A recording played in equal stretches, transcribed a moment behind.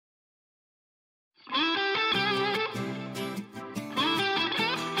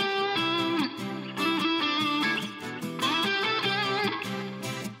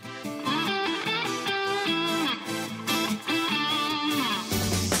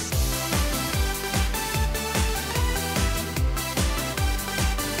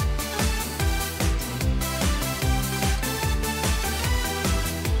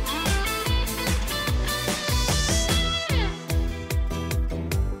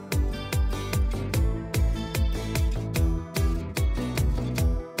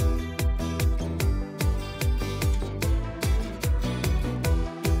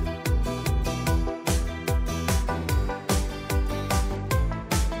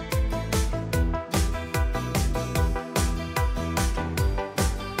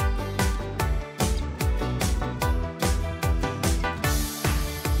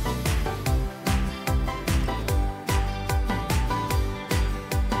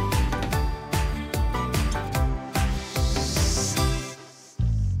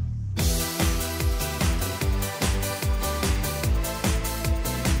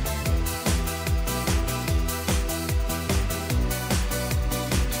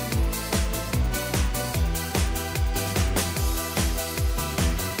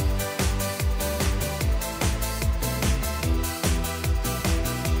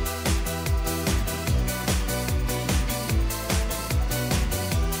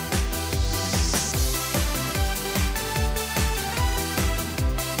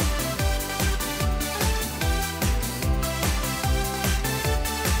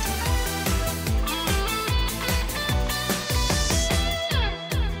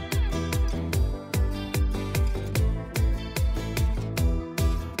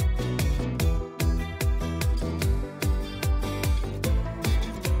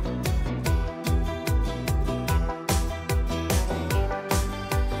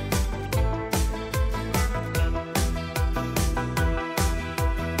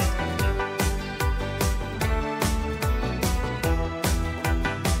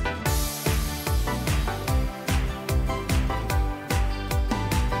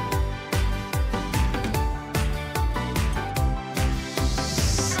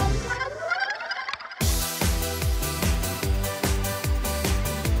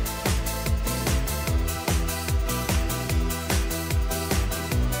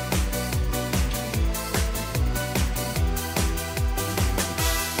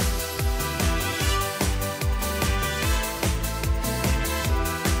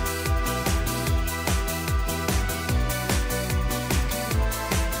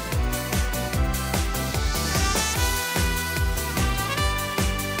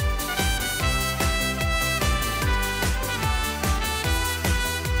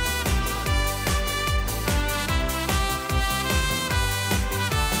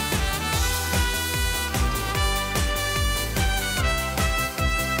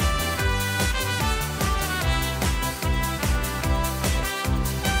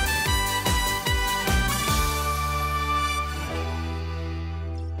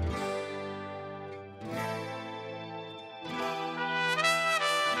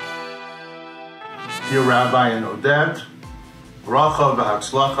Dear Rabbi and Odette, bracha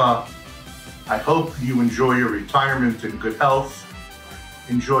v'hatzlacha. I hope you enjoy your retirement in good health,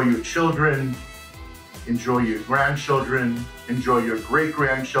 enjoy your children, enjoy your grandchildren, enjoy your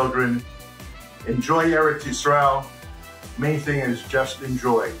great-grandchildren, enjoy Eretz Yisrael. Main thing is just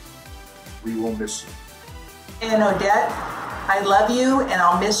enjoy. We will miss you. And Odette, I love you and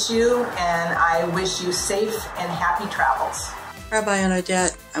I'll miss you, and I wish you safe and happy travels. Rabbi and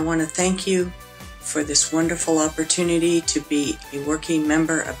Odette, I want to thank you for this wonderful opportunity to be a working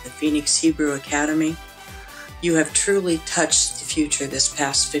member of the Phoenix Hebrew Academy. You have truly touched the future this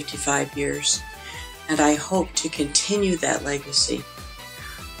past 55 years, and I hope to continue that legacy.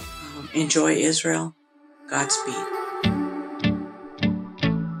 Enjoy Israel. Godspeed.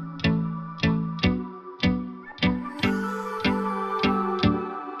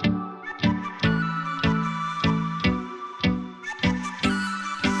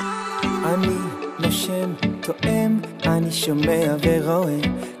 אני נושם, תואם, אני שומע ורואה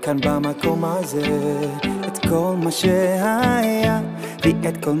כאן במקום הזה את כל מה שהיה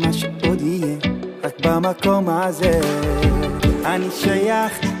ואת כל מה שעוד יהיה רק במקום הזה. אני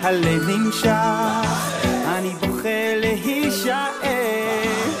שייך, הלב נמשך, אני בוחר להישאר,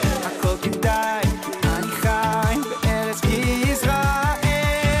 הכל כדאי כי אני חי בארץ ישראל.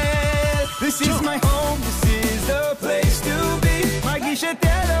 This is my home, this is the place to be. מרגיש את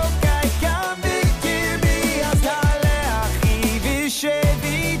אלוקיי כאן בקרבי, אז תעלה אחי ושב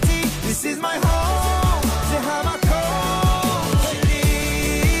איתי. This is my home, זה המקום שלי,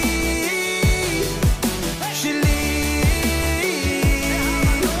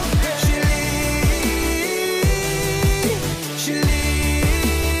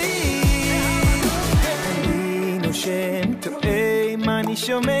 אני נושם, תואם, אני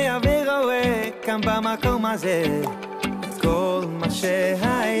שומע ורואה כאן במקום הזה את כל מה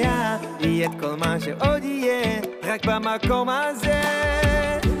שהיה ואת כל מה שעוד יהיה רק במקום הזה.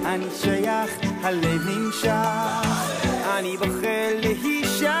 אני שייך, הלב נמשך, אני בוחר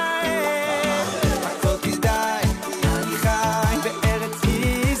להישאר, הכל כדאי כי אני חי בארץ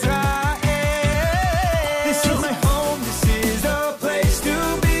ישראל. This is my home, this is the place to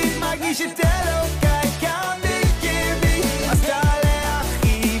be. מרגיש את אלוקיי כאן בקרבי, אז תעלה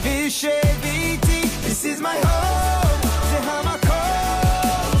אחי ושב איתי. This is my home, זה המקום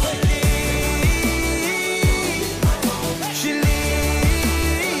שלי,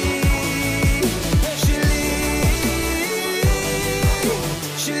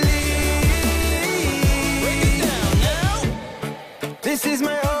 This is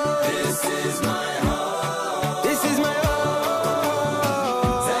my home. This is my home. This is my home.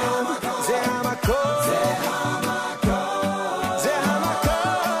 זה המקום. זה המקום. זה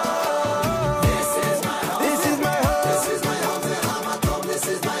המקום. This is my home. This is my home. This is my home. זה המקום. This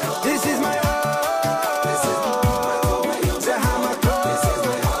is my home. This is my home. This is my home. זה המקום.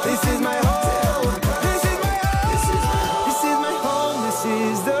 This is my home. This is my home. This is my home. This is my home. This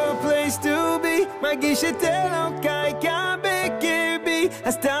is the place to be. מרגיש את אלוקיי כאן בקרבי,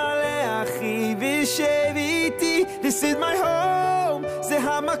 אז תעלה אחי ושב איתי. This is my home, זה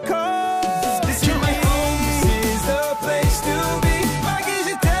המקום. This is my home, this is the place to be. מרגיש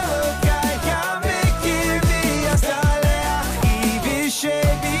את אלוקיי כאן בקרבי, אז תעלה אחי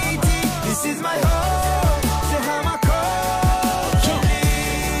ושב איתי. This is my home, זה המקום שלי.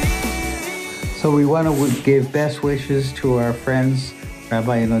 So we want to give best wishes to our friends,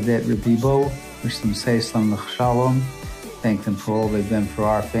 Rabbi and Odette Rebibo. Wish them Shalom Shalom. Thank them for all they've done for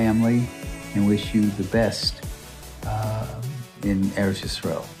our family, and wish you the best in Eretz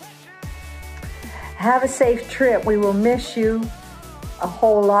Yisrael. Have a safe trip. We will miss you a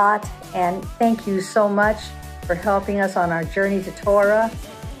whole lot, and thank you so much for helping us on our journey to Torah.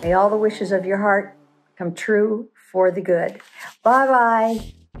 May all the wishes of your heart come true for the good. Bye-bye.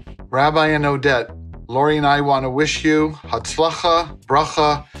 Rabbi and Odette, Lori and I want to wish you hatzlacha, bracha,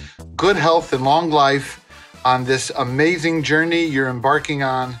 good health and long life on this amazing journey you're embarking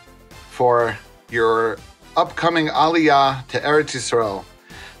on for your upcoming Aliyah to Eretz Yisrael.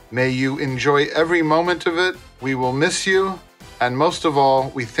 May you enjoy every moment of it. We will miss you. And most of all,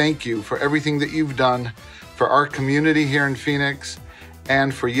 we thank you for everything that you've done for our community here in Phoenix and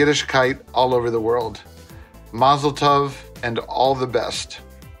for Yiddishkeit all over the world. Mazel tov and all the best.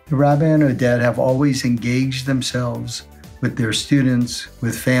 Rabbi and Odette have always engaged themselves with their students,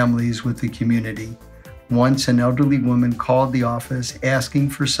 with families, with the community. Once an elderly woman called the office asking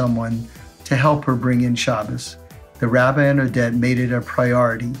for someone to help her bring in Shabbos. The Rabbi and Odette made it a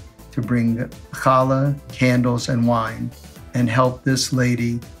priority to bring challah, candles, and wine and help this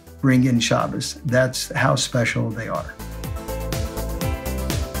lady bring in Shabbos. That's how special they are.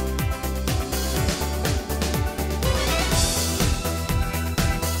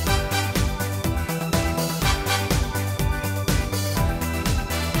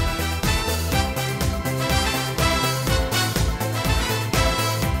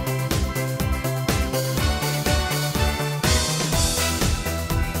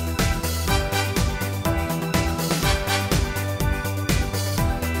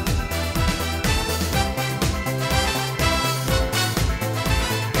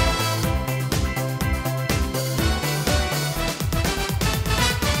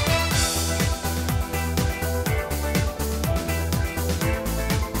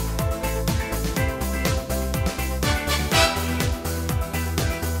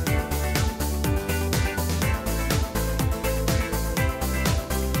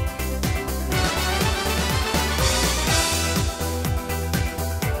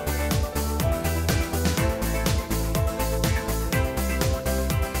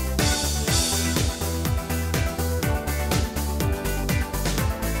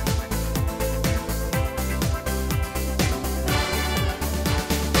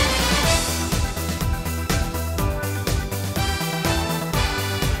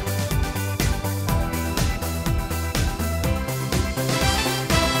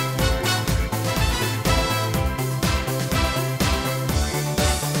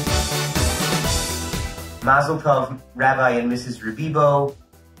 Mazel Tov, Rabbi and Mrs. Rebibo.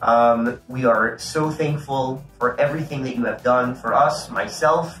 We are so thankful for everything that you have done for us,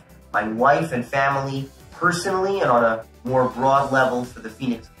 myself, my wife and family, personally, and on a more broad level for the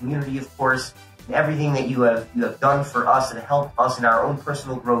Phoenix community, of course, and everything that you have done for us and helped us in our own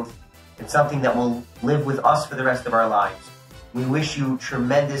personal growth. It's something that will live with us for the rest of our lives. We wish you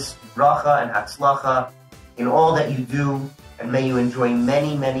tremendous bracha and hatzlacha in all that you do, and may you enjoy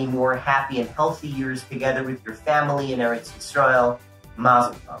many, many more happy and healthy years together with your family in Eretz Yisrael.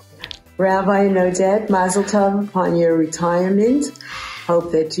 Mazel Tov. Rabbi and Odette, Mazel Tov upon your retirement.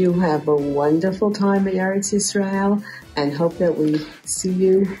 Hope that you have a wonderful time in Eretz Yisrael, and hope that we see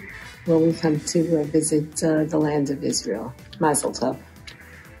you when we come to visit the land of Israel. Mazel Tov.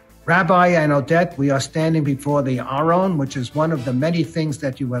 Rabbi and Odette, we are standing before the Aron, which is one of the many things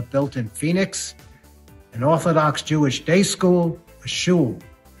that you have built in Phoenix: an Orthodox Jewish day school, a shul,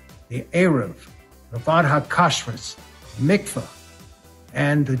 the Eruv, Ravad HaKashrus, mikveh,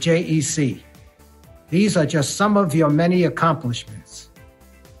 and the JEC. These are just some of your many accomplishments.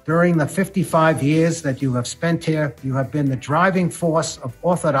 During the 55 years that you have spent here, you have been the driving force of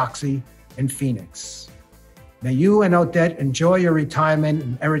orthodoxy in Phoenix. May you and Odette enjoy your retirement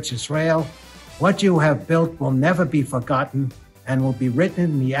in Eretz Yisrael. What you have built will never be forgotten and will be written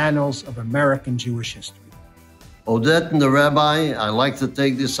in the annals of American Jewish history. Odette and the Rabbi, I'd like to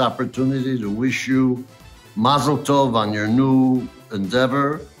take this opportunity to wish you Mazel Tov on your new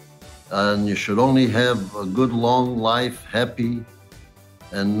endeavor, and you should only have a good long life, happy,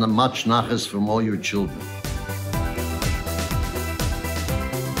 and much nachas from all your children.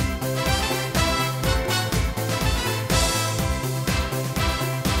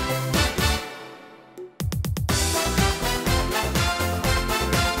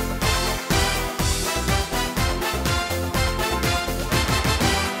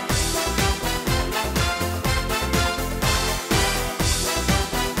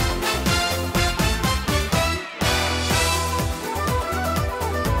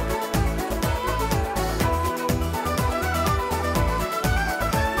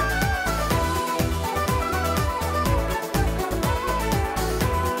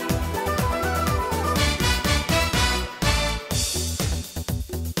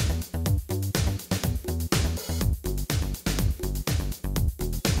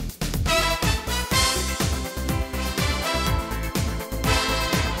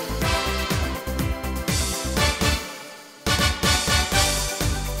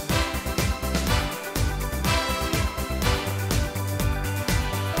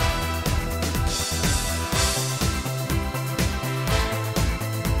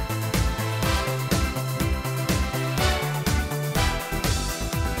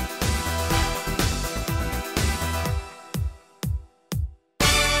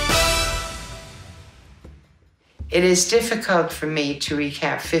 It is difficult for me to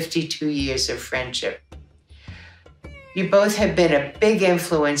recap 52 years of friendship. You both have been a big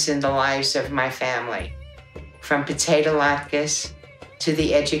influence in the lives of my family, from potato latkes to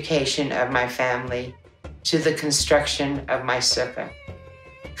the education of my family to the construction of my sukkah,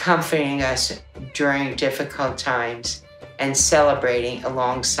 comforting us during difficult times and celebrating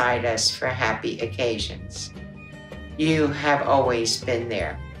alongside us for happy occasions. You have always been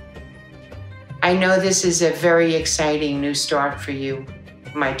there. I know this is a very exciting new start for you,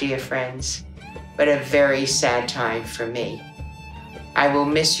 my dear friends, but a very sad time for me. I will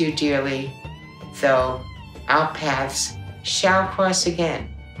miss you dearly, though our paths shall cross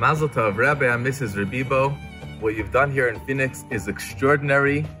again. Mazel Tov, Rabbi and Mrs. Rebibo. What you've done here in Phoenix is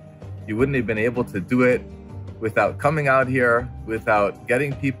extraordinary. You wouldn't have been able to do it without coming out here, without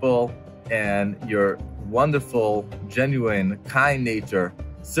getting people, and your wonderful, genuine, kind nature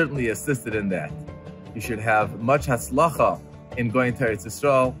certainly assisted in that. You should have much hatzlacha in going to Eretz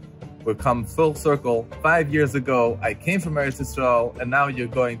Yisrael. We've come full circle. 5 years ago, I came from Eretz Yisrael, and now you're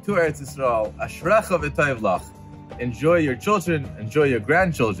going to Eretz Yisrael. Ashrecha v'toiv lach. Enjoy your children, enjoy your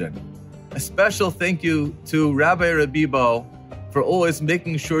grandchildren. A special thank you to Rabbi Rebibo for always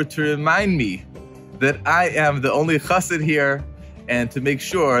making sure to remind me that I am the only chassid here, and to make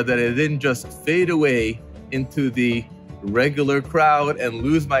sure that it didn't just fade away into the regular crowd and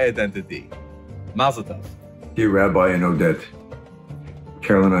lose my identity. Mazel Tov. Dear Rabbi and Odette,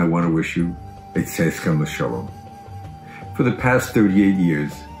 Carol and I want to wish you Eitzeskem L'Shalom. For the past 38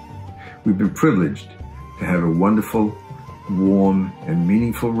 years, we've been privileged to have a wonderful, warm, and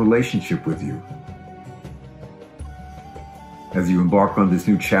meaningful relationship with you. As you embark on this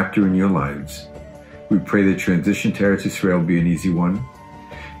new chapter in your lives, we pray the transition to Eretz Yisrael be an easy one,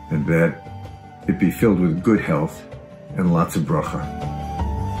 and that it be filled with good health and lots of bracha.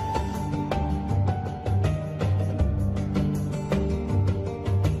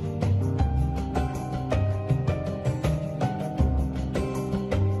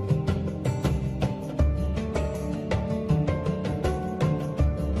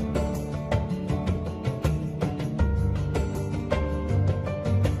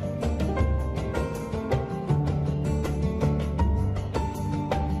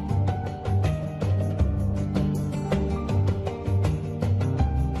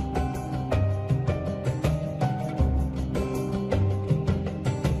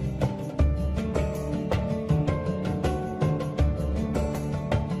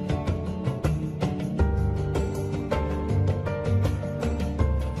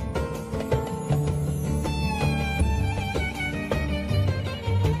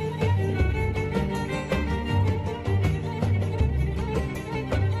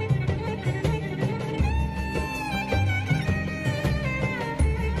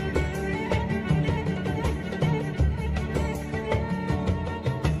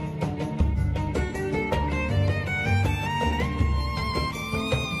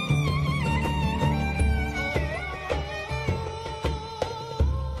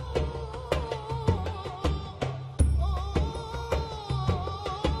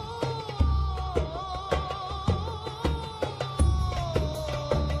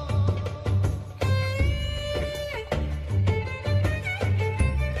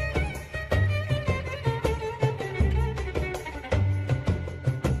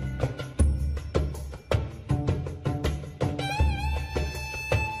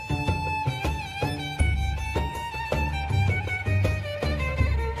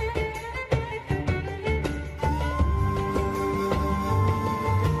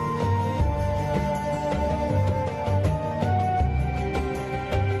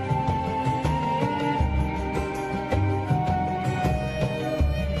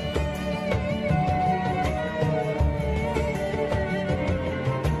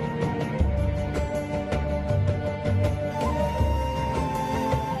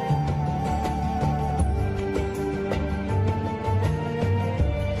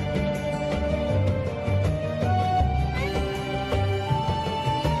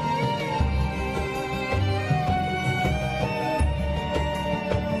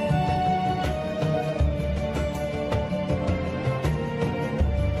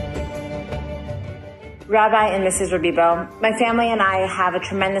 Rabbi and Mrs. Rebibo, my family and I have a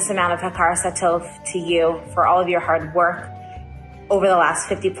tremendous amount of hakar satov to you for all of your hard work over the last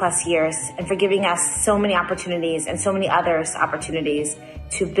 50 plus years and for giving us so many opportunities and so many others opportunities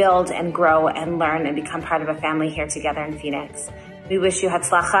to build and grow and learn and become part of a family here together in Phoenix. We wish you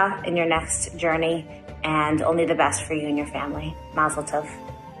hatzlacha in your next journey and only the best for you and your family. Mazel tov.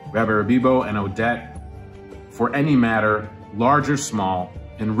 Rabbi Rebibo and Odette, for any matter, large or small,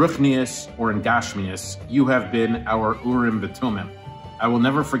 in Ruchnius or in Gashmius, you have been our Urim V'Tumim. I will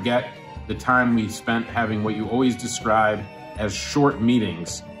never forget the time we spent having what you always describe as short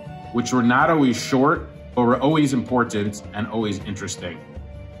meetings, which were not always short, but were always important and always interesting.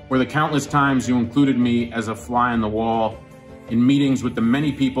 Or the countless times you included me as a fly on the wall in meetings with the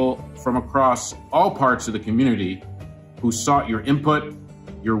many people from across all parts of the community who sought your input,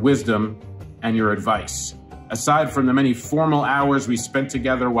 your wisdom, and your advice. Aside from the many formal hours we spent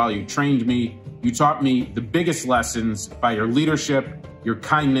together while you trained me, you taught me the biggest lessons by your leadership, your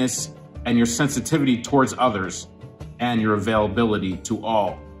kindness, and your sensitivity towards others, and your availability to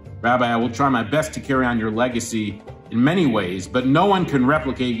all. Rabbi, I will try my best to carry on your legacy in many ways, but no one can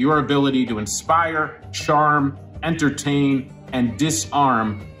replicate your ability to inspire, charm, entertain, and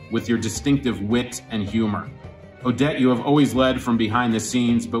disarm with your distinctive wit and humor. Odette, you have always led from behind the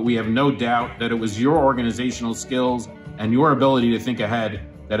scenes, but we have no doubt that it was your organizational skills and your ability to think ahead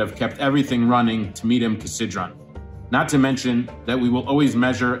that have kept everything running to meet him Kisidron. Not to mention that we will always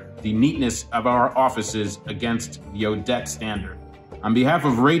measure the neatness of our offices against the Odette standard. On behalf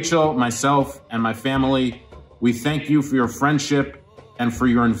of Rachel, myself, and my family, we thank you for your friendship and for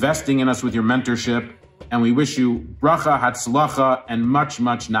your investing in us with your mentorship, and we wish you bracha, hatzlacha, and much,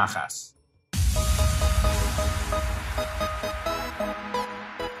 much nachas.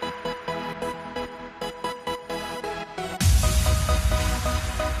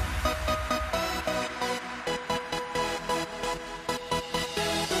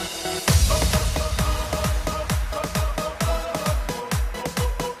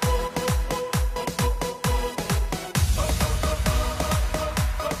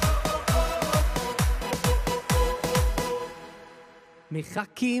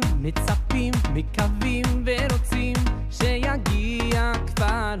 מחכים, מצפים, מקווים ורוצים שיגיע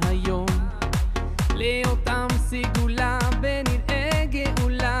כבר היום לאותם סגולה ונראה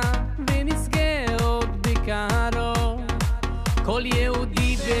גאולה ונזכה עוד בקרוב. כל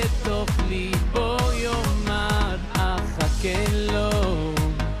יהודי בתוך ליבו יאמר אחכה לו,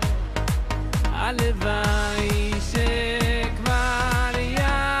 הלוואי שכבר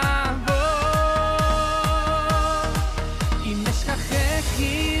יבוא. אם אשכחך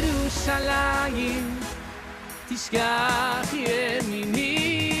ירושלים תשכח ימיני,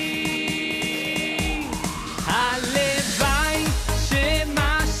 הלוואי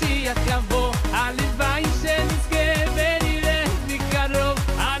שמשיח יבוא, הלוואי שנזכה ונראה מקרוב,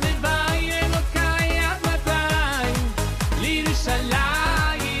 הלוואי אלוקי עד מתי לירושלים,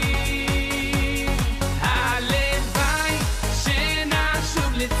 הלוואי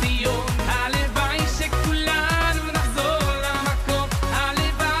שנשוב לציון, הלוואי שכולנו נחזור למקום,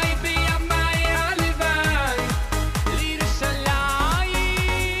 הלוואי בימי, הלוואי לירושלים,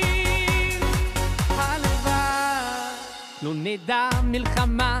 הלוואי לא נדע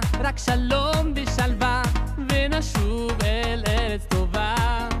מלחמה, רק שלום ושלווה, ונשוב אל ארץ טובה.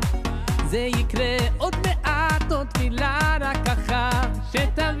 זה יקרה עוד מעט, עוד תפילה רק אחר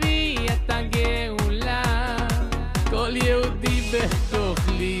שתביא את הגאולה. כל יהודי בתוך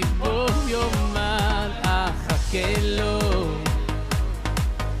ליבו יאמר אחכה לו,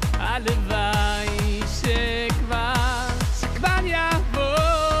 הלוואי שכבר יבוא.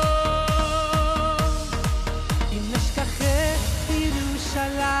 אם נשכחך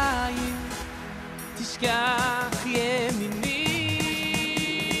ירושלים תשכח ימיני,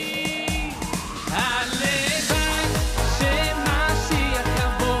 הלוואי שמשיח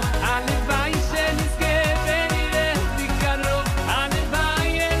יבוא, הלוואי שנזכה ונראה מקרוב,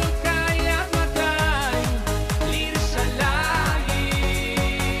 הלוואי אלוקי עד מתי לירושלים,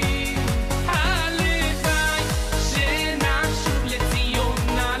 הלוואי שנשוב לציון,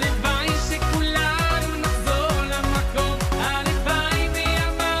 הלוואי שכולנו נחזור למקום, הלוואי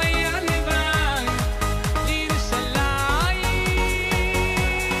בימי, הלוואי לירושלים.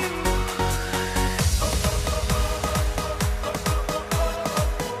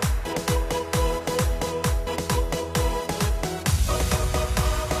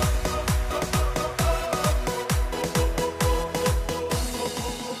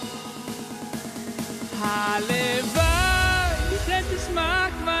 הלוואי שתשמע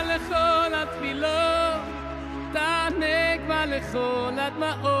כבר לכל התפילות, תענה כבר לכל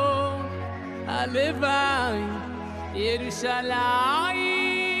הדמעות, הלוואי ירושלים,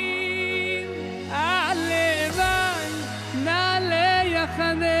 הלוואי נעלה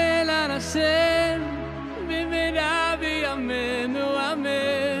יחד אל הר השם במהרה בימינו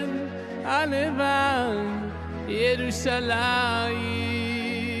אמן. הלוואי ירושלים,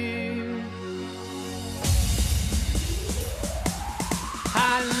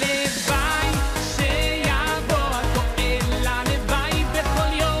 הלוואי שיבוא הגואל, הלוואי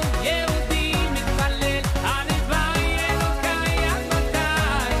בכל יום יהודי מתפלל, הלוואי אלוקיי עד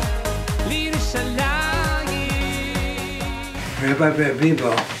מתי לירושלים. Rabbi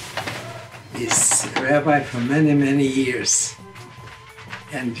Rebibo is a rabbi for many, many years,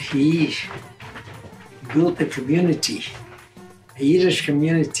 and he built a community, a Yiddish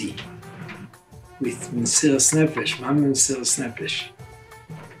community, with Mesiras Nefesh, Mama Mesiras Nefesh.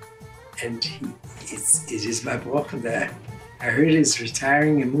 And it is my bracha that I heard he's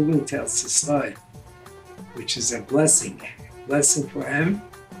retiring and moving to Eretz Yisrael, which is a blessing for him,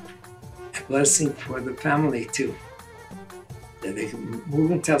 a blessing for the family too, that they can move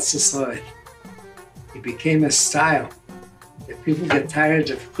into Eretz Yisrael. It became a style that people get tired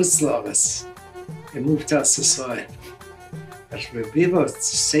of Chutz La'aretz. They moved to Eretz Yisrael. But Rebibo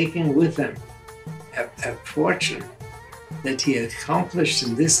is taking with him a fortune that he accomplished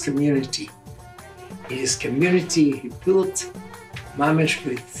in this community. In his community, he built mamash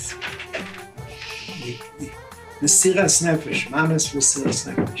with Mesiras Nefesh, mamash Mesiras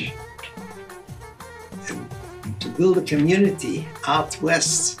Nefesh. To build a community out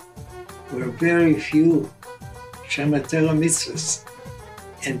west, where very few Shema Torah mitzvahs,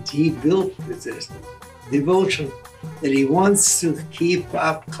 and he built with this devotion that he wants to keep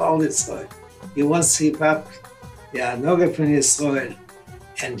up Kol Yisrael. He wants to keep up the Anoga from Yisrael,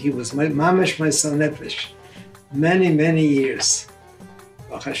 and he was mamash Mesiras Nefesh many, many years.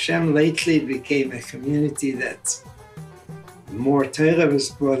 Baruch Hashem, lately it became a community that more Torah was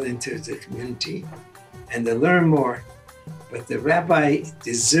brought into the community, and they learn more. But the rabbi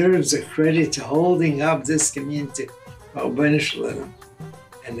deserves a credit to holding up this community,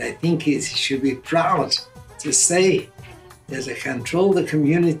 and I think he should be proud to say that I controlled the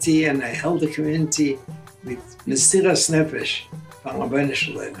community and I held the community with Mesiras Nefesh from Rabbeinu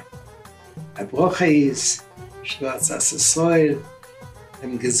Shalom. A bracha is Shvat Yisrael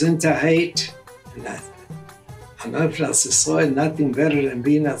and Gesundheit, and on Eretz Yisrael, nothing better than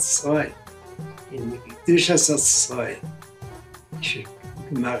being at Yisrael. In Kedushas Yisrael,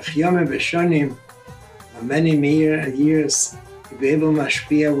 Marchiyome B'Shonim, for many years, you'll be able to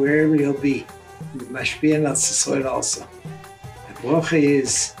mashpia wherever you'll be. Mashpia in Eretz Yisrael also. The bracha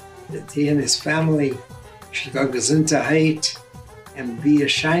is that he and his family should go Gesundheit and be a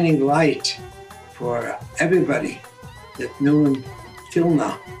shining light for everybody that knew him till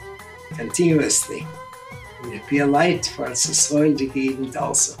now, continuously. And be a light for Eretz Yisrael to Gegend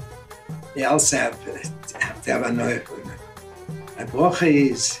also. They also have to have a noah for them. The bracha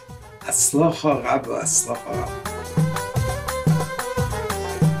is Atzlocha Rabbi, Atzlocha Rabbi.